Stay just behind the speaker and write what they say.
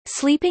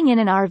Sleeping in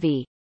an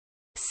RV.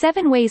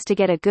 7 ways to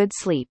get a good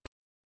sleep.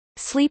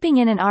 Sleeping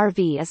in an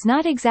RV is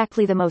not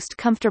exactly the most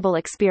comfortable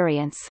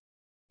experience.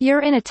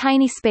 You're in a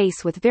tiny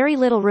space with very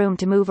little room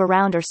to move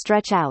around or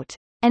stretch out,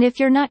 and if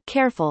you're not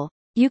careful,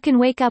 you can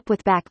wake up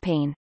with back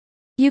pain.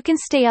 You can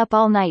stay up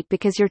all night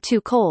because you're too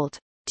cold,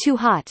 too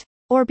hot,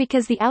 or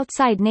because the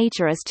outside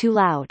nature is too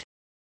loud.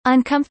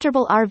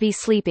 Uncomfortable RV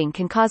sleeping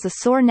can cause a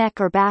sore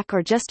neck or back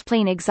or just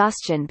plain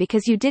exhaustion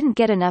because you didn't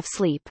get enough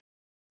sleep.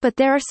 But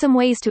there are some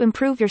ways to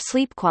improve your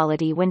sleep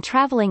quality when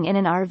traveling in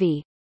an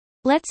RV.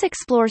 Let's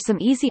explore some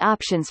easy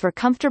options for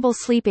comfortable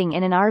sleeping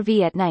in an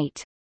RV at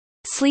night.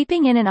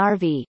 Sleeping in an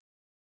RV.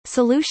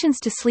 Solutions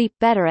to sleep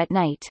better at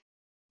night.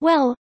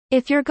 Well,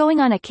 if you're going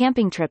on a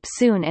camping trip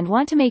soon and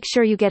want to make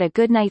sure you get a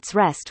good night's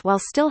rest while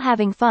still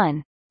having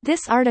fun,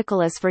 this article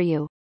is for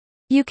you.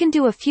 You can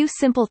do a few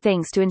simple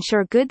things to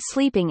ensure good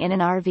sleeping in an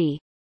RV.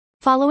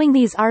 Following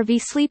these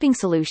RV sleeping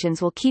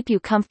solutions will keep you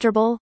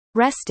comfortable,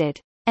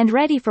 rested, and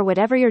ready for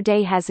whatever your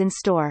day has in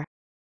store.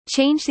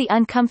 Change the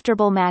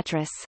uncomfortable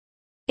mattress.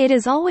 It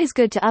is always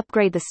good to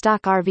upgrade the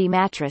stock RV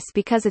mattress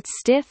because it's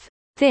stiff,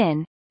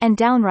 thin, and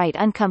downright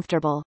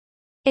uncomfortable.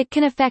 It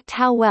can affect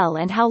how well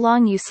and how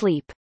long you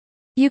sleep.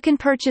 You can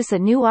purchase a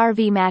new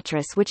RV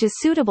mattress which is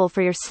suitable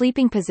for your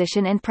sleeping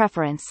position and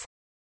preference.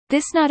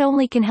 This not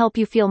only can help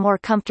you feel more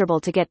comfortable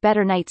to get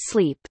better night's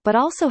sleep but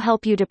also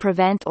help you to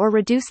prevent or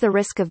reduce the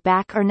risk of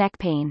back or neck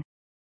pain.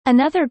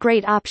 Another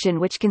great option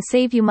which can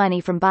save you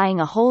money from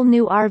buying a whole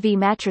new RV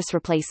mattress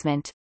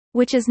replacement,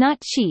 which is not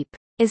cheap,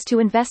 is to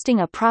investing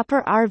a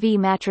proper RV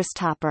mattress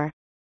topper.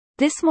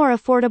 This more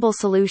affordable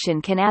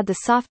solution can add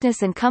the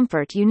softness and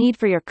comfort you need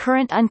for your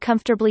current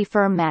uncomfortably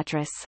firm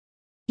mattress.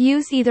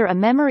 Use either a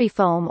memory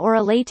foam or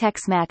a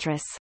latex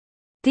mattress.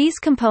 These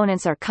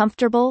components are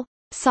comfortable,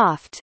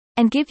 soft,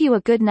 and give you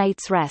a good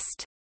night's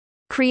rest.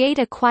 Create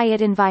a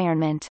quiet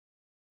environment.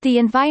 The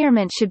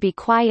environment should be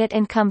quiet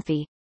and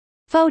comfy.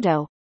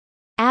 Photo.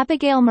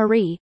 Abigail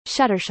Marie,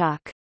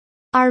 Shutterstock.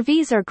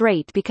 RVs are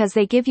great because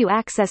they give you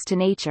access to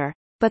nature,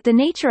 but the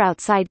nature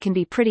outside can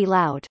be pretty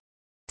loud.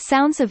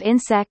 Sounds of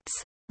insects,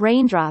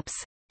 raindrops,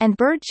 and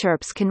bird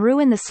chirps can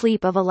ruin the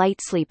sleep of a light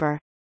sleeper.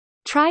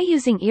 Try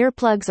using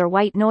earplugs or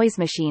white noise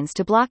machines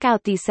to block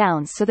out these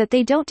sounds so that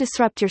they don't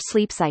disrupt your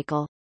sleep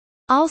cycle.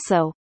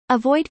 Also,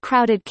 avoid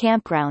crowded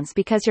campgrounds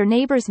because your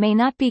neighbors may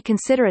not be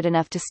considerate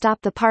enough to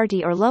stop the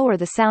party or lower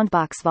the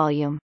soundbox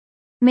volume.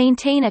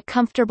 Maintain a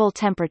comfortable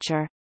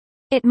temperature.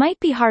 It might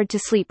be hard to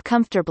sleep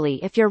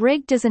comfortably if your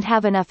rig doesn't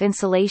have enough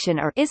insulation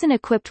or isn't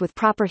equipped with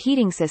proper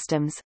heating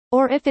systems,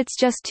 or if it's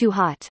just too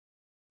hot.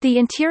 The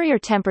interior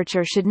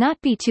temperature should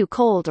not be too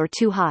cold or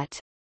too hot.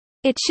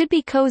 It should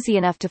be cozy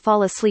enough to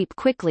fall asleep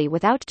quickly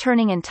without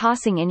turning and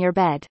tossing in your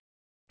bed.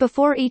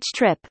 Before each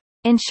trip,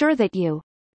 ensure that you